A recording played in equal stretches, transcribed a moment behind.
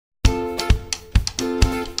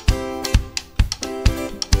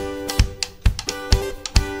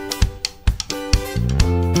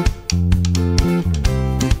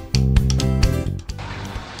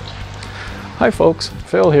Hi folks,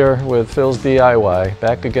 Phil here with Phil's DIY,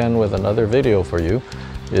 back again with another video for you.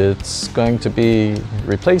 It's going to be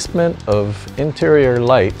replacement of interior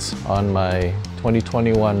lights on my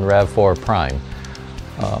 2021 RAV4 Prime.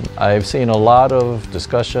 I've seen a lot of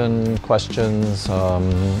discussion, questions,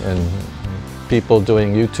 and people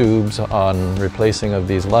doing YouTubes on replacing of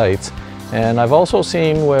these lights. And I've also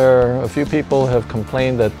seen where a few people have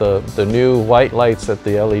complained that the new white lights that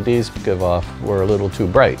the LEDs give off were a little too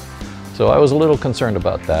bright. So I was a little concerned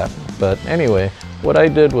about that. But anyway, what I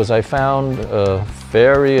did was I found a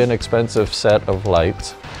very inexpensive set of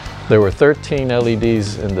lights. There were 13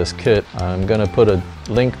 LEDs in this kit. I'm going to put a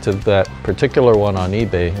link to that particular one on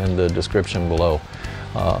eBay in the description below.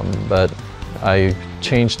 But I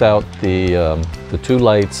changed out the two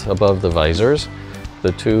lights above the visors,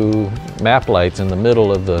 the two map lights in the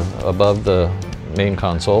middle of above the main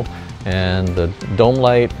console, and the dome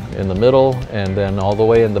light in the middle, and then all the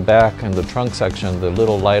way in the back in the trunk section, the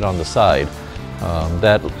little light on the side.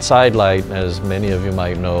 That side light, as many of you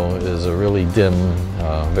might know, is a really dim,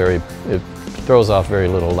 it throws off very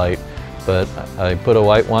little light. But I put a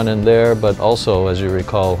white one in there, but also, as you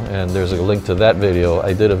recall, and there's a link to that video,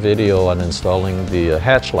 I did a video on installing the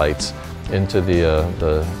hatch lights into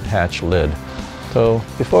the hatch lid. So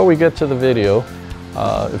before we get to the video,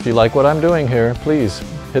 if you like what I'm doing here, please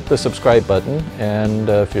hit the subscribe button, and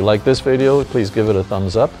if you like this video, please give it a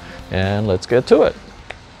thumbs up, and let's get to it.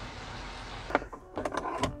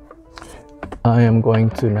 I am going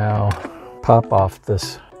to now pop off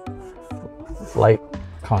this light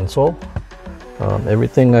console.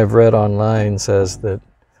 Everything I've read online says that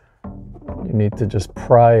you need to just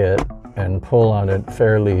pry it and pull on it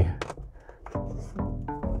fairly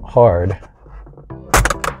hard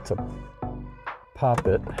to pop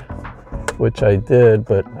it, which I did,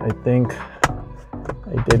 but I think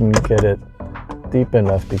I didn't get it deep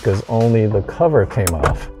enough because only the cover came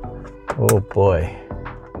off. Oh boy.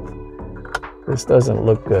 This doesn't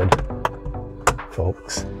look good,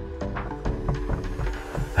 folks.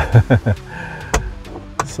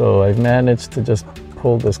 So I've managed to just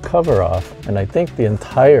pull this cover off, and I think the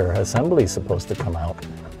entire assembly is supposed to come out.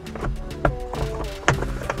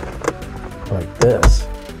 Like this.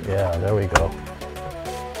 Yeah, there we go.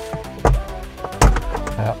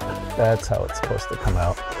 Yeah, that's how it's supposed to come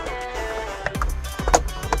out.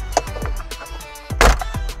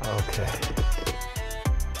 Okay.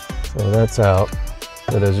 So that's out,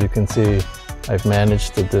 but as you can see, I've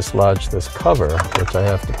managed to dislodge this cover, which I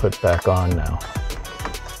have to put back on now.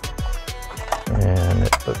 And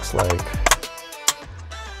it looks like,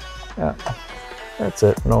 yeah, that's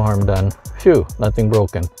it, no harm done. Phew, nothing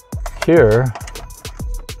broken. Here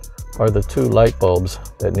are the two light bulbs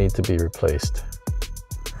that need to be replaced.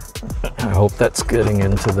 I hope that's getting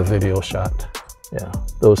into the video shot. Yeah,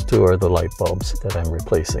 those two are the light bulbs that I'm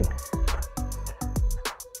replacing.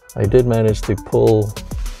 I did manage to pull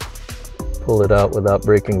it out without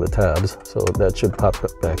breaking the tabs, so that should pop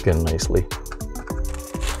it back in nicely.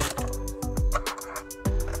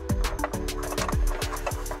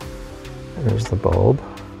 There's the bulb.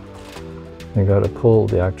 I got to pull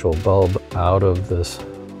the actual bulb out of this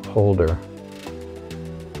holder.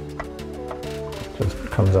 Just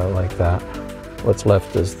comes out like that. What's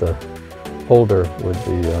left is the holder with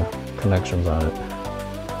the connections on it.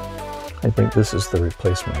 I think this is the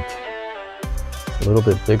replacement. It's a little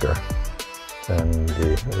bit bigger than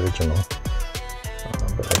the original.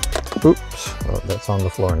 Oops, oh, that's on the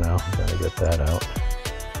floor now. Gotta get that out.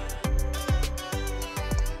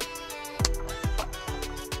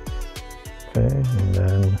 Okay, and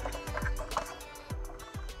then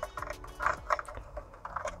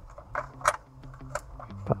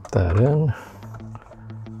pop that in.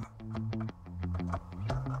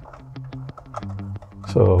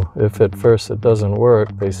 So if at first it doesn't work,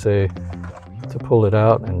 they say to pull it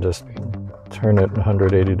out and just turn it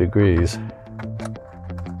 180 degrees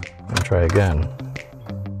and try again.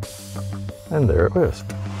 And there it is.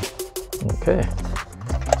 Okay,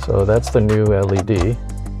 so that's the new LED,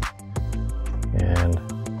 and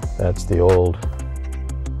that's the old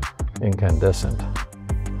incandescent.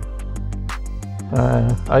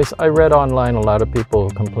 I read online a lot of people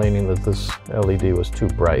complaining that this LED was too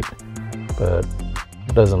bright, but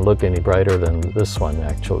it doesn't look any brighter than this one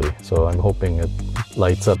actually, so I'm hoping it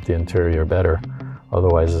lights up the interior better.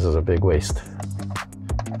 Otherwise this is a big waste.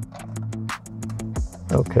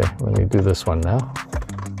 Okay, let me do this one now.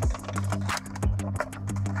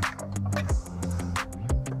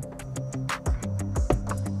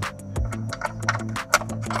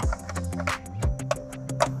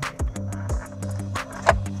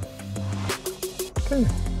 Okay,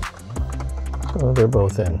 so they're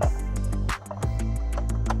both in.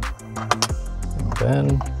 And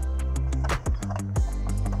then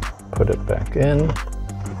put it back in.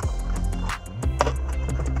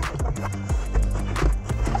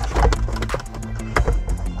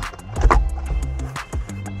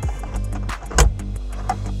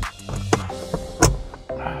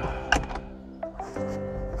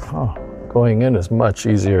 Oh, going in is much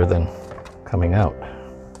easier than coming out.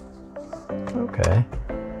 Okay.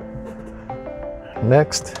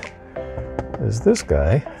 Next is this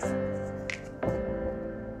guy.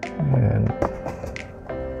 And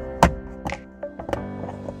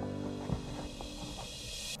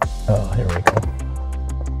oh, here we go.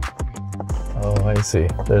 Oh, I see.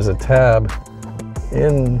 There's a tab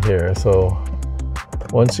in here, so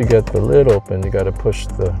once you get the lid open, you got to push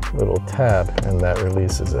the little tab and that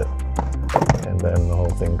releases it. And then the whole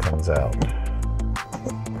thing comes out.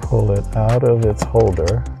 Pull it out of its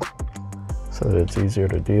holder so that it's easier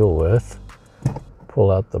to deal with.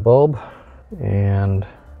 Pull out the bulb and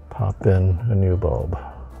pop in a new bulb.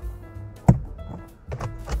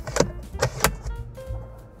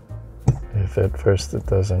 If at first it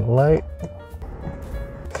doesn't light,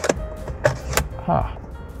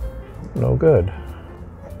 no good.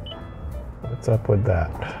 What's up with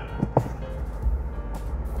that?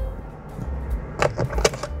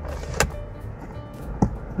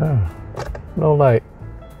 Oh, no light.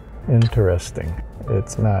 Interesting.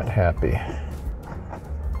 It's not happy.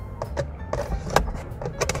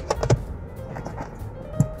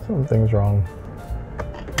 Something's wrong.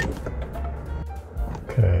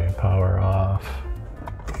 Okay, power off.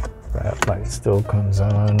 That light still comes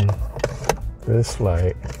on. This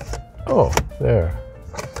light. Oh, there.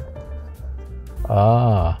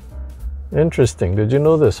 Ah, interesting. Did you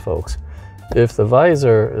know this, folks? If the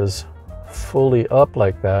visor is fully up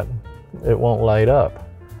like that, it won't light up.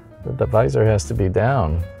 The visor has to be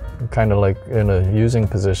down, kind of like in a using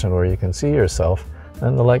position where you can see yourself,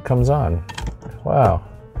 and the light comes on. Wow.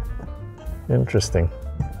 Interesting.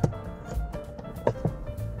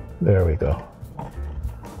 There we go.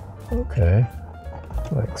 Okay,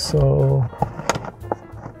 like so.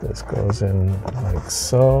 This goes in like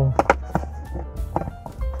so.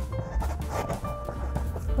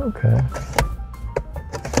 Okay.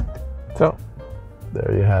 So,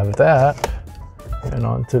 there you have that. And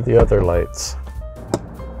on to the other lights.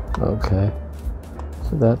 Okay,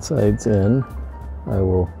 so that side's in. I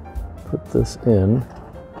will put this in.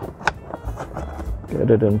 Get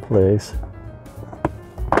it in place.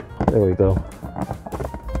 There we go.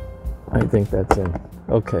 I think that's in.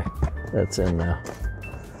 Okay, that's in now.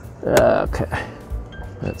 Okay,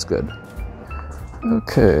 that's good.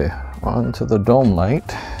 Okay, on to the dome light.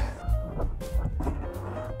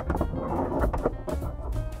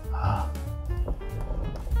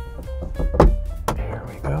 Here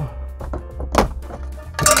we go.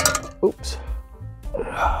 Oops.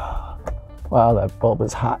 Wow, that bulb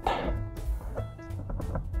is hot.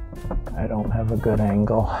 I don't have a good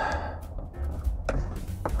angle.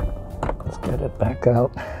 Let's get it back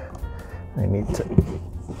out. I need to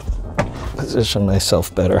position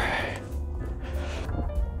myself better.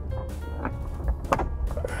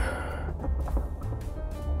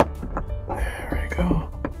 There we go.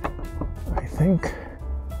 I think.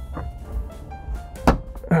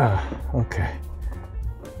 Okay.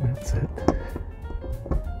 That's it.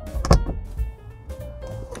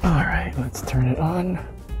 All right, let's turn it on.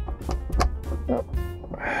 Oh.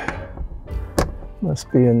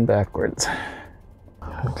 Must be in backwards.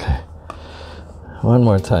 Okay. One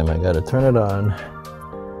more time, I gotta turn it on.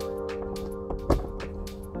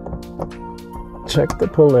 Check the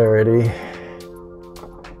polarity.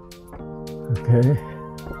 Okay.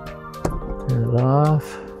 Turn it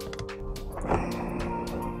off.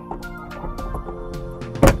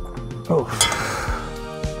 Oh,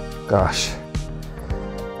 gosh.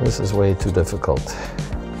 This is way too difficult.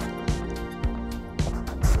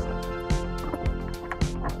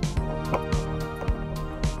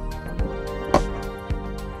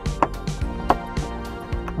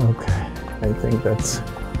 Okay, I think that's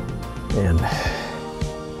in.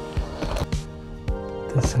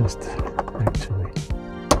 This has to actually.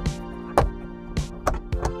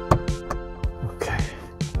 Okay.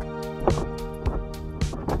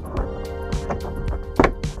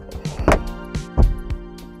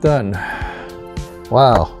 Done.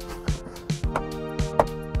 Wow.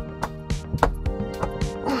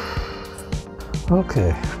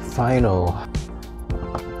 Okay, final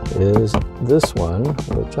is this one,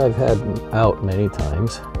 which I've had out many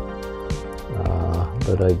times,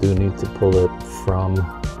 but I do need to pull it from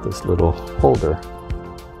this little holder.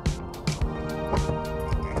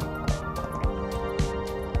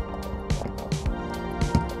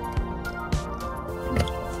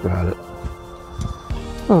 Got it.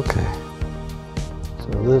 Okay.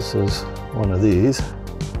 So this is one of these.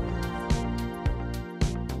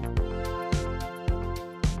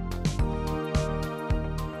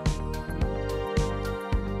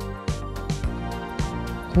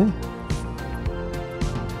 Okay.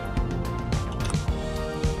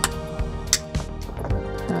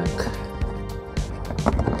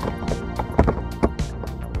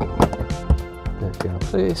 Back in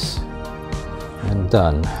place and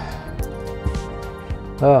done.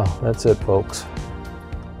 Oh, that's it, folks.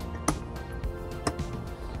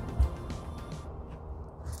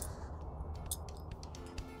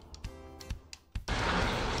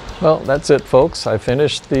 Well, that's it, folks. I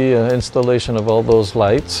finished the installation of all those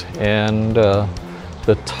lights, and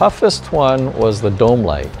the toughest one was the dome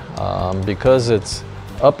light. Because it's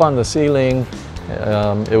up on the ceiling,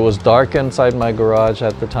 it was dark inside my garage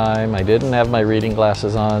at the time. I didn't have my reading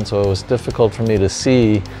glasses on, so it was difficult for me to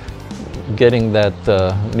see getting that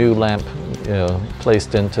new lamp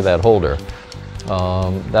placed into that holder.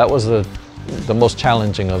 That was the most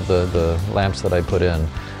challenging of the lamps that I put in.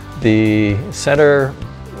 The center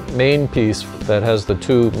main piece that has the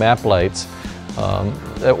two map lights,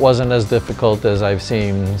 it wasn't as difficult as I've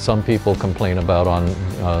seen some people complain about on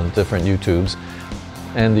different YouTubes.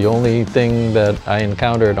 And the only thing that I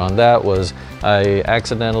encountered on that was I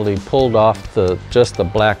accidentally pulled off just the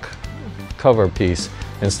black cover piece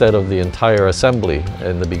instead of the entire assembly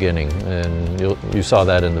in the beginning, and you saw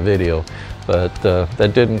that in the video. But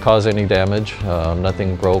that didn't cause any damage,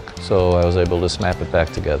 nothing broke, so I was able to snap it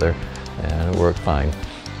back together and it worked fine.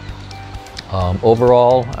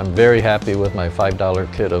 Overall, I'm very happy with my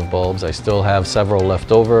 $5 kit of bulbs. I still have several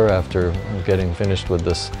left over after getting finished with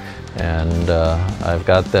this, and I've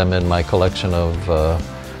got them in my collection of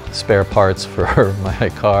spare parts for my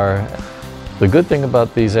car. The good thing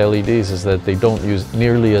about these LEDs is that they don't use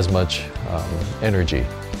nearly as much energy.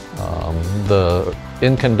 The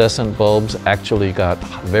incandescent bulbs actually got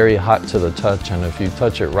very hot to the touch, and if you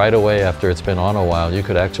touch it right away after it's been on a while, you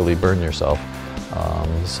could actually burn yourself.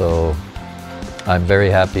 So I'm very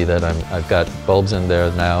happy that I've got bulbs in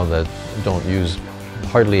there now that don't use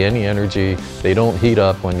hardly any energy. They don't heat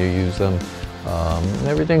up when you use them.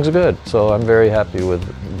 Everything's good, so I'm very happy with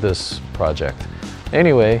this project.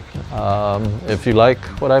 Anyway, if you like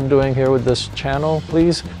what I'm doing here with this channel,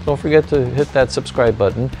 please don't forget to hit that subscribe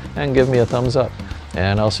button and give me a thumbs up.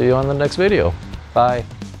 And I'll see you on the next video. Bye.